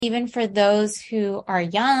even for those who are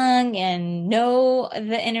young and know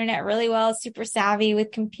the internet really well, super savvy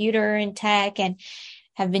with computer and tech and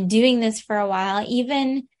have been doing this for a while,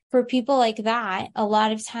 even for people like that, a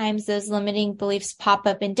lot of times those limiting beliefs pop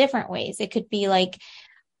up in different ways. It could be like,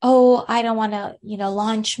 oh, I don't want to,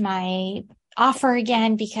 launch my offer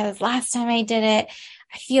again because last time I did it,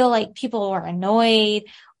 I feel like people were annoyed,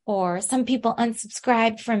 or some people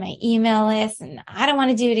unsubscribed from my email list and I don't want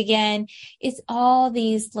to do it again. It's all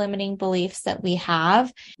these limiting beliefs that we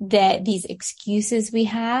have, that these excuses we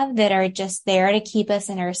have that are just there to keep us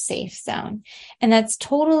in our safe zone. And that's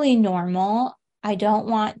totally normal. I don't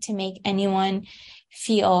want to make anyone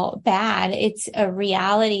feel bad. It's a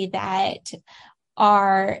reality that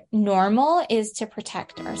our normal is to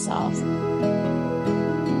protect ourselves.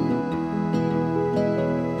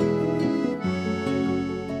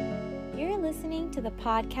 You're listening to the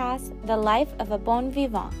podcast, The Life of a Bon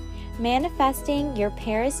Vivant, Manifesting Your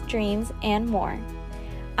Paris Dreams and More.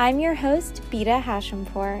 I'm your host, Bita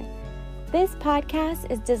Hashimpour. This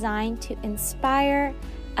podcast is designed to inspire,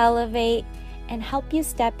 elevate, and help you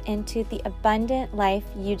step into the abundant life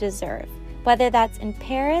you deserve, whether that's in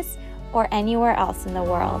Paris or anywhere else in the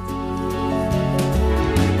world.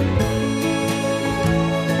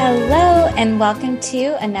 Hello, and welcome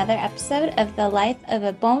to another episode of the Life of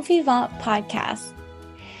a Bon Vivant podcast.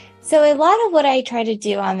 So a lot of what I try to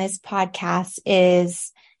do on this podcast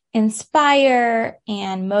is inspire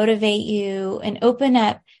and motivate you and open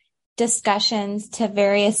up discussions to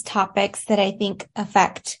various topics that I think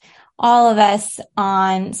affect all of us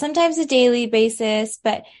on sometimes a daily basis,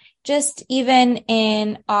 but just even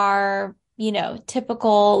in our,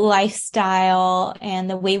 typical lifestyle and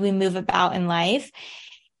the way we move about in life.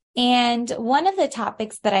 And one of the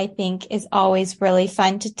topics that I think is always really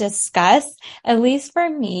fun to discuss, at least for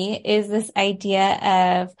me, is this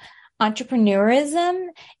idea of entrepreneurism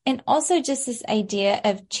and also just this idea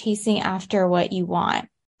of chasing after what you want.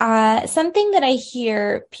 Something that I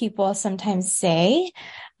hear people sometimes say,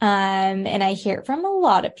 and I hear it from a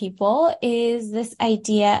lot of people, is this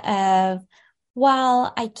idea of,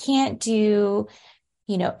 well, I can't do,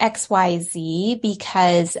 X, Y, Z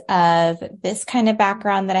because of this kind of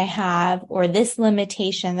background that I have, or this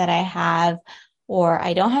limitation that I have, or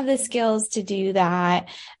I don't have the skills to do that.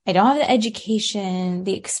 I don't have the education,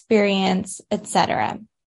 the experience, etc.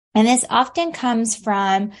 And this often comes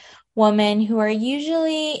from women who are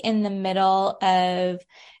usually in the middle of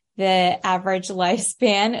the average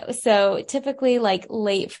lifespan. So typically like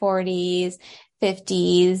late 40s,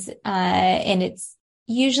 50s, and it's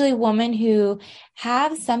usually women who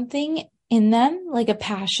have something in them, like a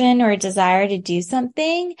passion or a desire to do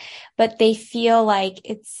something, but they feel like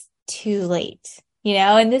it's too late,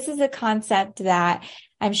 and this is a concept that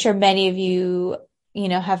I'm sure many of you,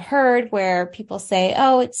 have heard, where people say,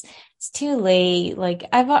 oh, it's too late. Like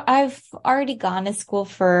I've already gone to school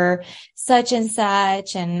for such and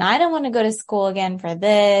such, and I don't want to go to school again for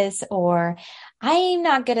this, or I'm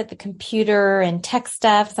not good at the computer and tech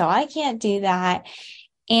stuff, so I can't do that.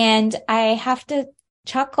 And I have to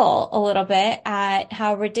chuckle a little bit at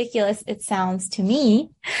how ridiculous it sounds to me.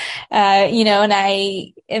 And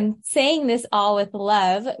I am saying this all with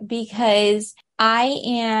love because I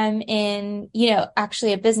am in,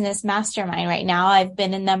 actually a business mastermind right now. I've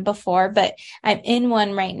been in them before, but I'm in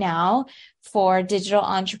one right now for digital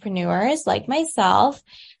entrepreneurs like myself.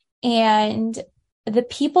 And the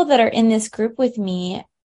people that are in this group with me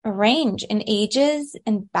range in ages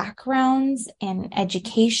and backgrounds and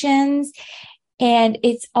educations. And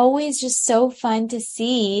it's always just so fun to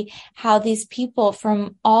see how these people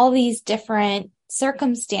from all these different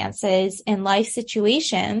circumstances and life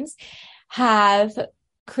situations have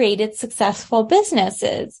created successful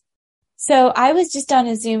businesses. So I was just on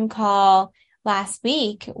a Zoom call last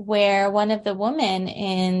week where one of the women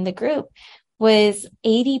in the group was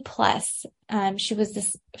 80 plus. She was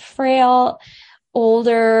this frail,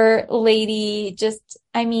 older lady,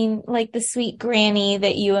 like the sweet granny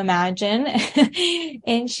that you imagine.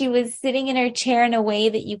 And she was sitting in her chair in a way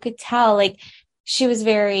that you could tell, like, she was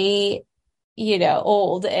very,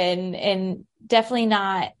 old and definitely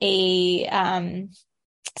not a,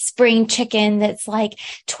 spring chicken that's like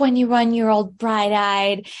 21-year-old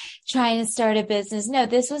bright-eyed trying to start a business. No,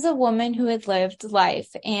 this was a woman who had lived life,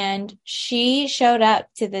 and she showed up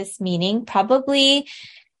to this meeting probably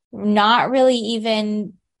not really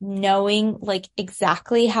even knowing like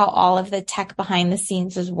exactly how all of the tech behind the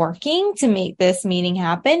scenes was working to make this meeting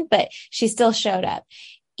happen, but she still showed up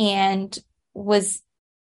and was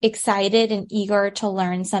excited and eager to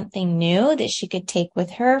learn something new that she could take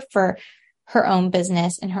with her for her own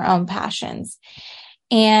business and her own passions.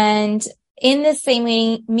 And in the same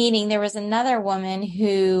meeting, there was another woman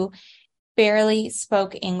who barely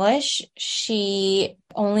spoke English. She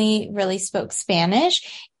only really spoke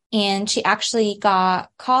Spanish. And she actually got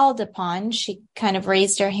called upon. She kind of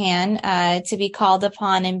raised her hand to be called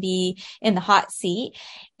upon and be in the hot seat.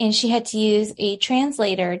 And she had to use a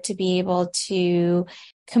translator to be able to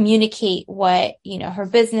communicate what, her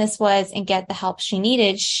business was and get the help she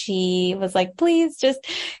needed. She was like, please just,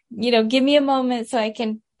 give me a moment so I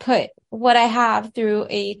can put what I have through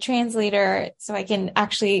a translator so I can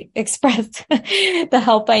actually express the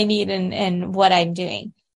help I need and what I'm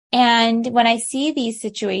doing. And when I see these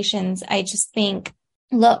situations, I just think,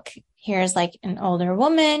 look, here's like an older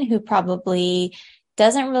woman who probably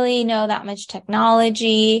doesn't really know that much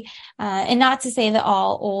technology. And not to say that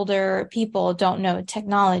all older people don't know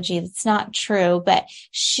technology. That's not true. But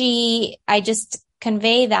I just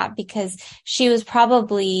convey that because she was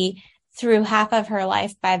probably through half of her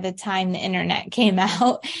life by the time the internet came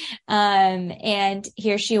out. And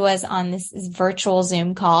here she was on this virtual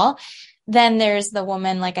Zoom call. Then there's the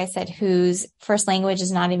woman, like I said, whose first language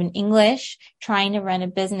is not even English, trying to run a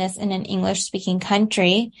business in an English-speaking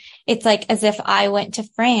country. It's like as if I went to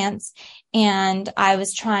France and I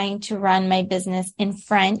was trying to run my business in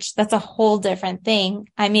French. That's a whole different thing.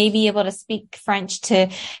 I may be able to speak French to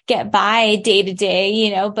get by day to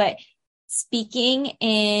day, but speaking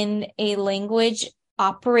in a language,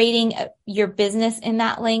 operating your business in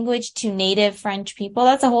that language to native French people,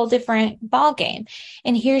 that's a whole different ballgame.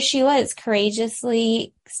 And here she was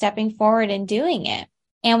courageously stepping forward and doing it.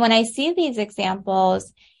 And when I see these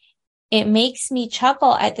examples, it makes me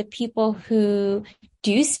chuckle at the people who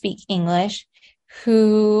do speak English,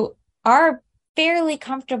 who are fairly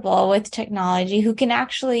comfortable with technology, who can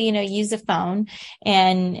actually, use a phone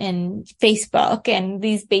and Facebook and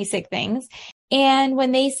these basic things. And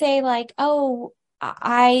when they say like, oh,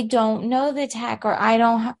 I don't know the tech, or I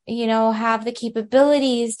don't, have the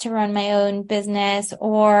capabilities to run my own business,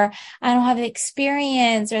 or I don't have the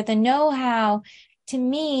experience or the know-how. To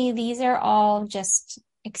me, these are all just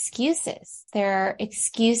excuses. They're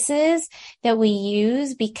excuses that we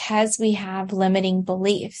use because we have limiting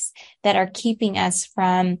beliefs that are keeping us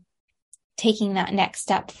from taking that next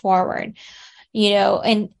step forward.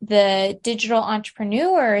 In the digital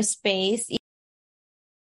entrepreneur space,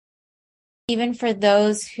 even for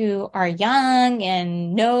those who are young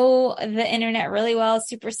and know the internet really well,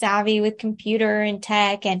 super savvy with computer and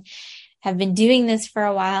tech and have been doing this for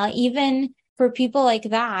a while, even for people like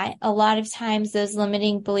that, a lot of times those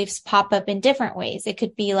limiting beliefs pop up in different ways. It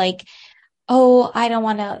could be like, oh, I don't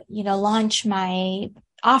want to, launch my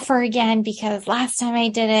offer again because last time I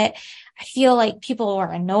did it, I feel like people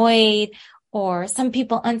were annoyed, or some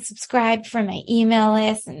people unsubscribed from my email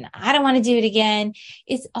list and I don't want to do it again.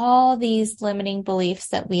 It's all these limiting beliefs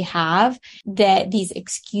that we have, that these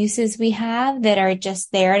excuses we have that are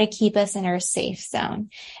just there to keep us in our safe zone.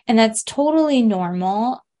 And that's totally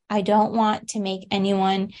normal. I don't want to make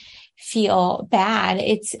anyone feel bad.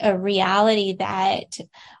 It's a reality that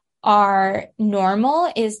our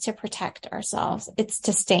normal is to protect ourselves. It's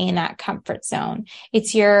to stay in that comfort zone.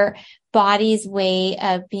 It's your body's way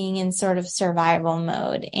of being in sort of survival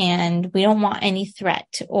mode. And we don't want any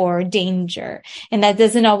threat or danger. And that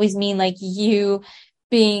doesn't always mean like you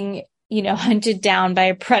being, hunted down by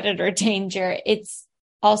a predator danger. It's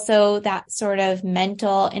also that sort of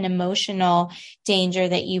mental and emotional danger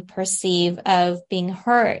that you perceive of being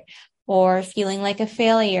hurt or feeling like a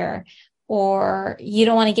failure, or you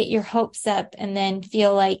don't want to get your hopes up and then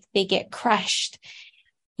feel like they get crushed.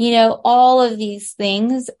 All of these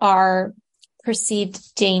things are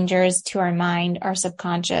perceived dangers to our mind, our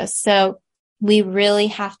subconscious. So we really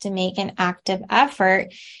have to make an active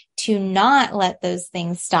effort to not let those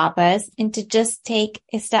things stop us and to just take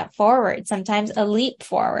a step forward, sometimes a leap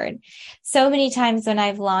forward. So many times when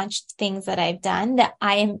I've launched things that I've done that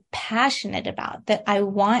I am passionate about, that I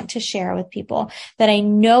want to share with people, that I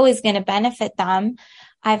know is going to benefit them,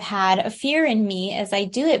 I've had a fear in me as I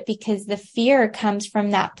do it, because the fear comes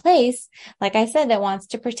from that place, like I said, that wants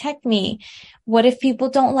to protect me. What if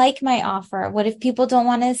people don't like my offer? What if people don't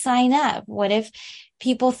want to sign up? What if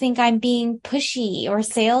people think I'm being pushy or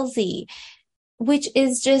salesy? Which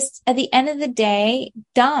is just, at the end of the day,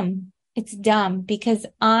 dumb. It's dumb, because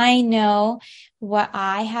I know what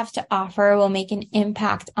I have to offer will make an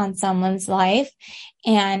impact on someone's life.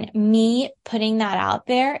 And me putting that out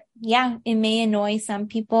there, yeah, it may annoy some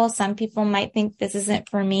people. Some people might think this isn't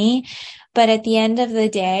for me. But at the end of the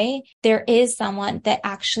day, there is someone that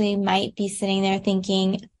actually might be sitting there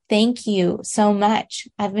thinking, thank you so much.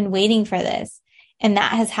 I've been waiting for this. And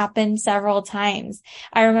that has happened several times.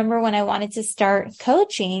 I remember when I wanted to start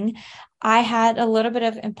coaching, I had a little bit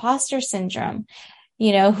of imposter syndrome.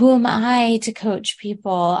 Who am I to coach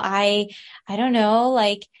people? I don't know,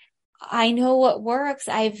 like, I know what works.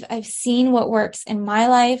 I've seen what works in my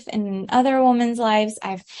life and in other women's lives.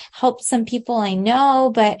 I've helped some people I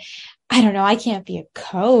know, but I don't know. I can't be a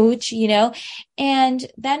coach, And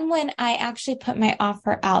then when I actually put my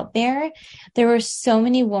offer out there were so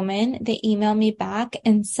many women that emailed me back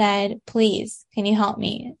and said, please, can you help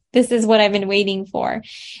me? This is what I've been waiting for.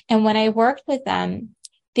 And when I worked with them,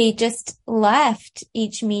 they just left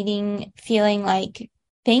each meeting feeling like,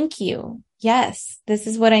 thank you. Yes, this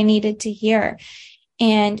is what I needed to hear.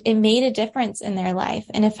 And it made a difference in their life.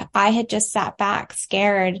 And if I had just sat back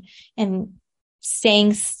scared and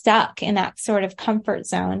staying stuck in that sort of comfort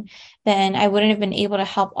zone, then I wouldn't have been able to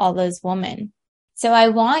help all those women. So I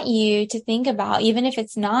want you to think about, even if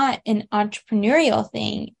it's not an entrepreneurial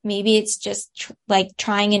thing, maybe it's just like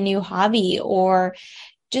trying a new hobby or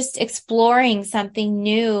just exploring something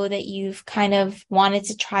new that you've kind of wanted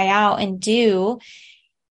to try out and do.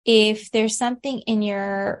 If there's something in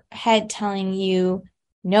your head telling you,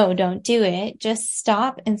 no, don't do it, just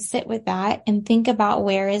stop and sit with that and think about,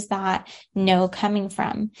 where is that no coming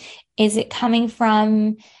from? Is it coming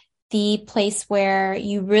from the place where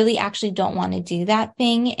you really actually don't want to do that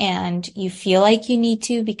thing and you feel like you need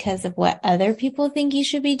to because of what other people think you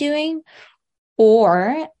should be doing?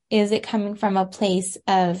 Or is it coming from a place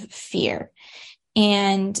of fear?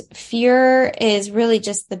 And fear is really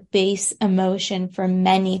just the base emotion for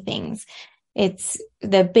many things. It's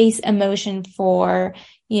the base emotion for,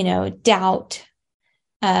 doubt,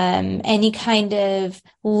 any kind of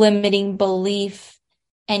limiting belief,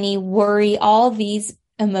 any worry. All these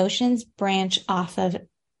emotions branch off of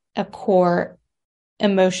a core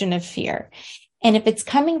emotion of fear. And if it's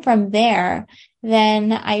coming from there,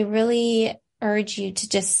 then I really urge you to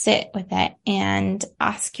just sit with it and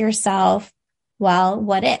ask yourself, well,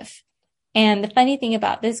 what if? And the funny thing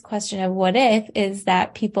about this question of what if is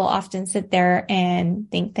that people often sit there and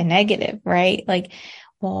think the negative, right? Like,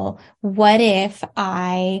 well, what if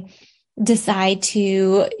I decide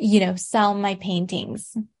to, sell my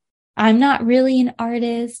paintings? I'm not really an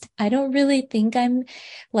artist. I don't really think I'm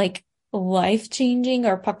like life-changing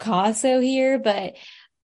or Picasso here, but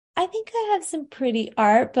I think I have some pretty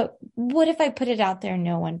art. But what if I put it out there and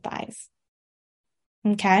no one buys?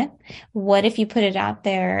 Okay. What if you put it out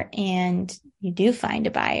there and you do find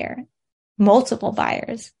a buyer, multiple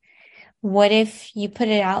buyers? What if you put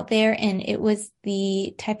it out there and it was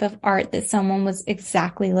the type of art that someone was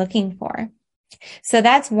exactly looking for? So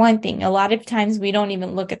that's one thing. A lot of times we don't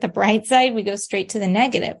even look at the bright side. We go straight to the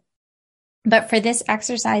negative. But for this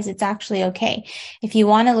exercise, it's actually okay. If you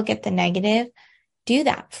want to look at the negative, do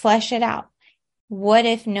that. Flesh it out. What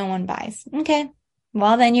if no one buys? Okay.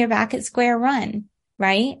 Well, then you're back at square one.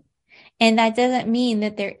 Right? And that doesn't mean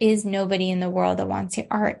that there is nobody in the world that wants your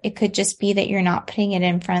art. It could just be that you're not putting it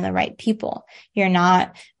in front of the right people. You're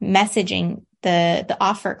not messaging the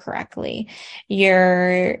offer correctly.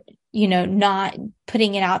 You're, not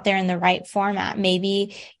putting it out there in the right format.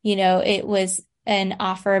 Maybe, it was an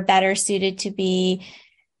offer better suited to be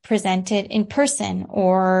presented in person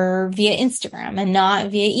or via Instagram and not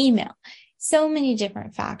via email. So many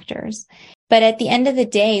different factors. But at the end of the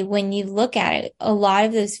day, when you look at it, a lot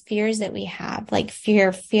of those fears that we have, like fear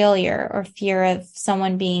of failure or fear of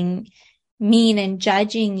someone being mean and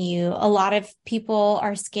judging you, a lot of people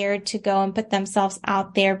are scared to go and put themselves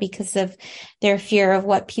out there because of their fear of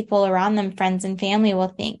what people around them, friends and family, will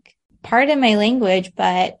think. Pardon my language,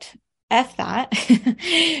 but F that.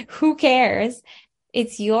 Who cares?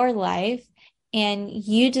 It's your life and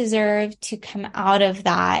you deserve to come out of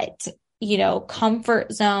that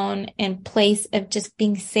comfort zone and place of just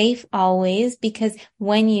being safe always, because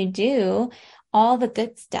when you do, all the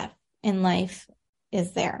good stuff in life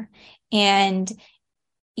is there and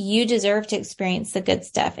you deserve to experience the good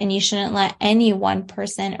stuff, and you shouldn't let any one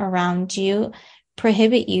person around you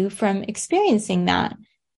prohibit you from experiencing that,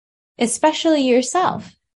 especially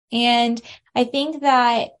yourself. And I think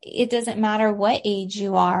that it doesn't matter what age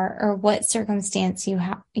you are or what circumstance you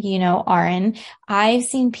are in. I've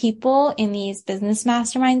seen people in these business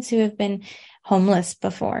masterminds who have been homeless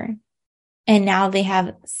before, and now they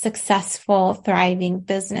have successful, thriving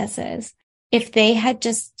businesses. If they had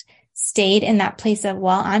just stayed in that place of,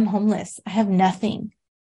 well, I'm homeless, I have nothing,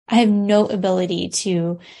 I have no ability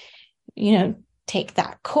to, take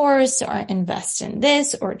that course or invest in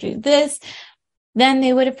this or do this, then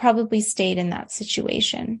they would have probably stayed in that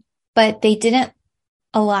situation. But they didn't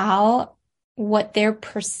allow what their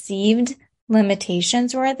perceived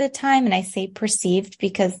limitations were at the time. And I say perceived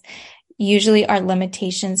because, usually our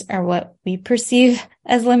limitations, or what we perceive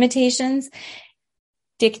as limitations,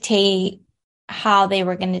 dictate how they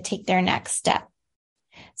were going to take their next step.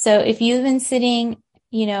 So if you've been sitting,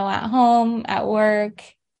 at home, at work,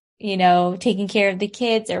 taking care of the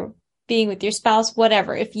kids or being with your spouse,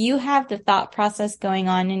 whatever, if you have the thought process going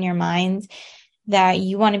on in your mind that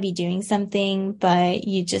you want to be doing something, but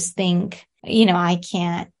you just think, I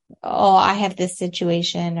can't, I have this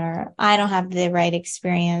situation, or I don't have the right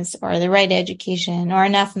experience or the right education or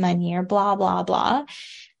enough money or blah, blah, blah,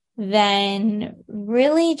 then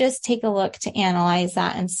really just take a look to analyze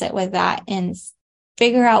that and sit with that and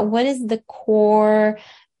figure out what is the core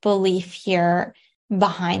belief here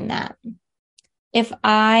behind that. If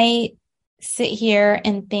I sit here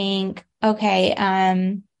and think, okay,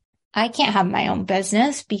 I can't have my own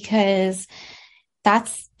business because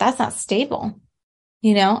that's not stable.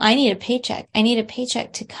 I need a paycheck. I need a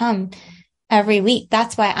paycheck to come every week.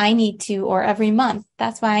 That's why I need to, or every month.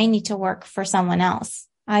 That's why I need to work for someone else.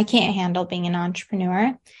 I can't handle being an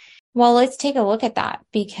entrepreneur. Well, let's take a look at that,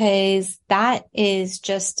 because that is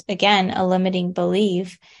just, again, a limiting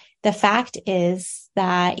belief. The fact is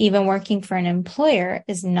that even working for an employer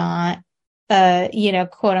is not a,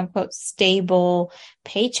 quote unquote, stable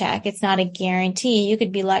paycheck. It's not a guarantee. You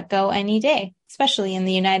could be let go any day, especially in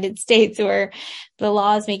the United States, where the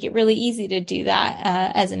laws make it really easy to do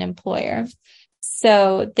that as an employer.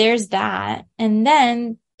 So there's that. And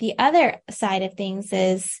then the other side of things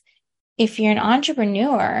is, if you're an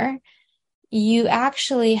entrepreneur, you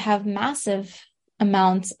actually have massive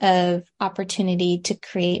amounts of opportunity to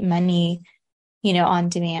create money, on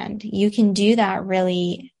demand. You can do that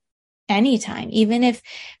really anytime. Even if,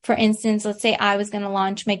 for instance, let's say I was going to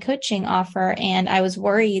launch my coaching offer and I was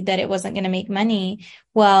worried that it wasn't going to make money.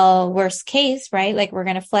 Well, worst case, right? Like, we're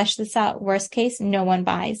going to flesh this out. Worst case, no one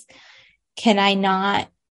buys. Can I not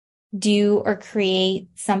do or create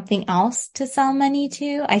something else to sell money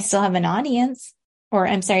to? I still have an audience,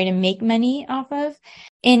 to make money off of.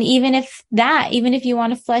 And even if you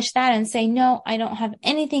want to flesh that and say, no, I don't have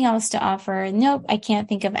anything else to offer. Nope, I can't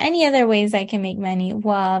think of any other ways I can make money.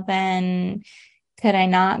 Well, then could I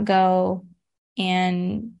not go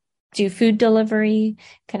and do food delivery?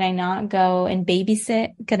 Could I not go and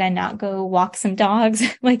babysit? Could I not go walk some dogs?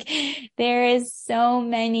 Like, there is so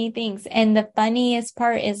many things. And the funniest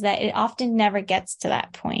part is that it often never gets to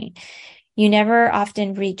that point. You never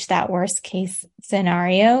often reach that worst case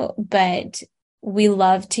scenario, but we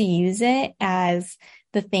love to use it as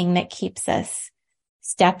the thing that keeps us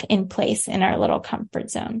stuck in place in our little comfort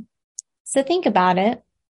zone. So think about it.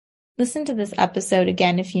 Listen to this episode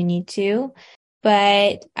again if you need to.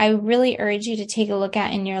 But I really urge you to take a look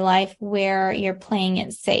at in your life where you're playing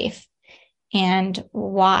it safe and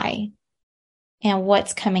why and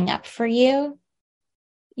what's coming up for you.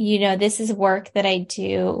 This is work that I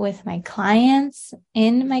do with my clients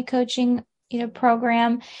in my coaching,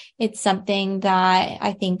 program. It's something that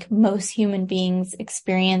I think most human beings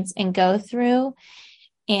experience and go through.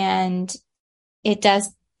 And it does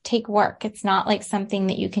take work. It's not like something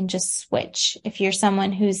that you can just switch. If you're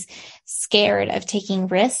someone who's scared of taking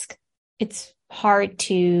risk, it's hard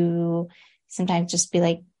to sometimes just be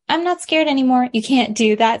like, I'm not scared anymore. You can't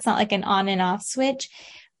do that. It's not like an on and off switch,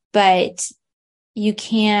 but you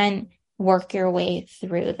can work your way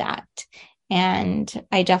through that. And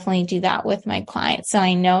I definitely do that with my clients. So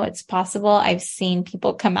I know it's possible. I've seen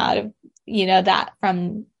people come out of, that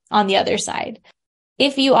from on the other side.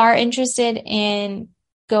 If you are interested in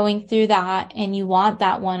going through that and you want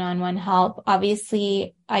that one-on-one help,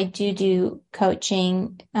 obviously I do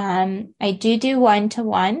coaching. I do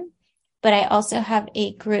one-to-one, but I also have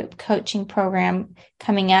a group coaching program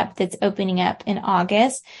coming up that's opening up in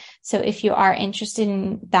August. So if you are interested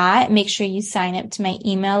in that, make sure you sign up to my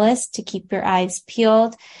email list to keep your eyes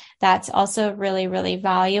peeled. That's also really, really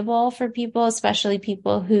valuable for people, especially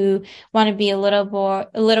people who want to be a little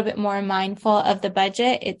bit more mindful of the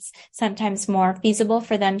budget. It's sometimes more feasible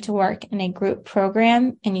for them to work in a group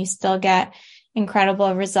program and you still get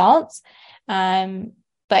incredible results.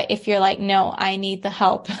 But if you're like, no, I need the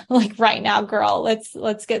help like right now, girl,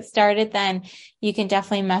 let's get started, then you can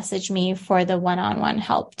definitely message me for the one-on-one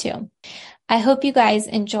help too. I hope you guys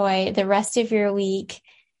enjoy the rest of your week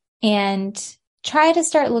and try to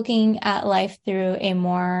start looking at life through a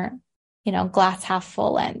more, glass half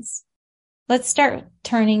full lens. Let's start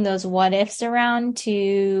turning those what ifs around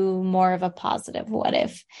to more of a positive what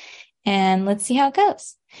if. And let's see how it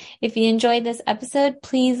goes. If you enjoyed this episode,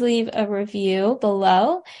 please leave a review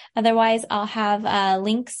below. Otherwise, I'll have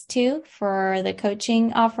links too for the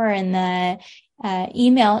coaching offer and the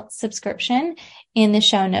email subscription in the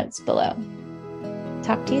show notes below.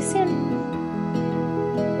 Talk to you soon.